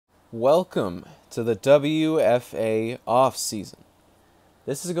Welcome to the WFA off season.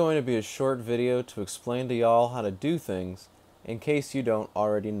 This is going to be a short video to explain to y'all how to do things in case you don't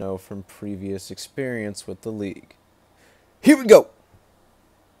already know from previous experience with the league. Here we go!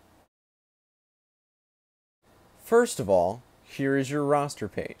 First of all, here is your roster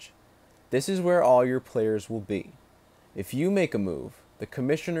page. This is where all your players will be. If you make a move, the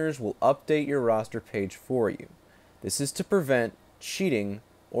commissioners will update your roster page for you. This is to prevent cheating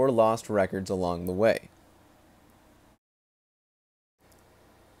or lost records along the way.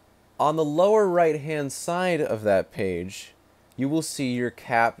 On the lower right hand side of that page, you will see your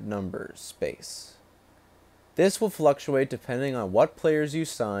cap numbers space. This will fluctuate depending on what players you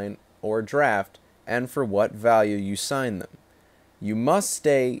sign or draft and for what value you sign them. You must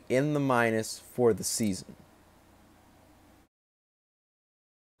stay in the minus for the season.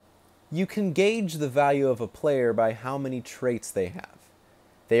 You can gauge the value of a player by how many traits they have.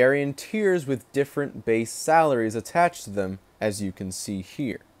 They are in tiers with different base salaries attached to them, as you can see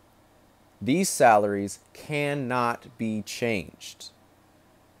here. These salaries cannot be changed.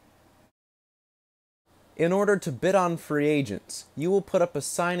 In order to bid on free agents, you will put up a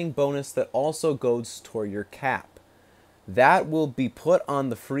signing bonus that also goes toward your cap. That will be put on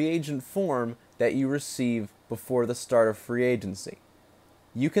the free agent form that you receive before the start of free agency.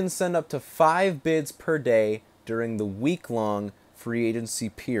 You can send up to 5 bids per day during the week-long free agency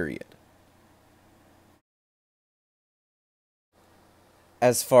period.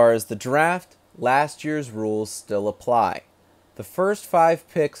 As far as the draft, last year's rules still apply. The first 5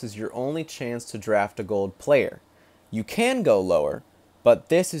 picks is your only chance to draft a gold player. You can go lower, but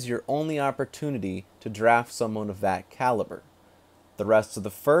this is your only opportunity to draft someone of that caliber. The rest of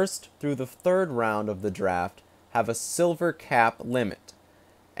the first through the third round of the draft have a silver cap limit,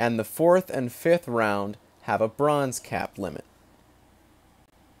 and the 4th and 5th round have a bronze cap limit.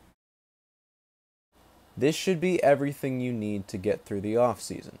 This should be everything you need to get through the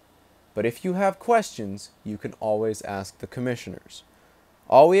off-season. But if you have questions, you can always ask the commissioners.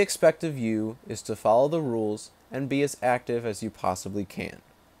 All we expect of you is to follow the rules and be as active as you possibly can.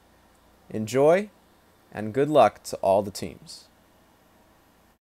 Enjoy, and good luck to all the teams.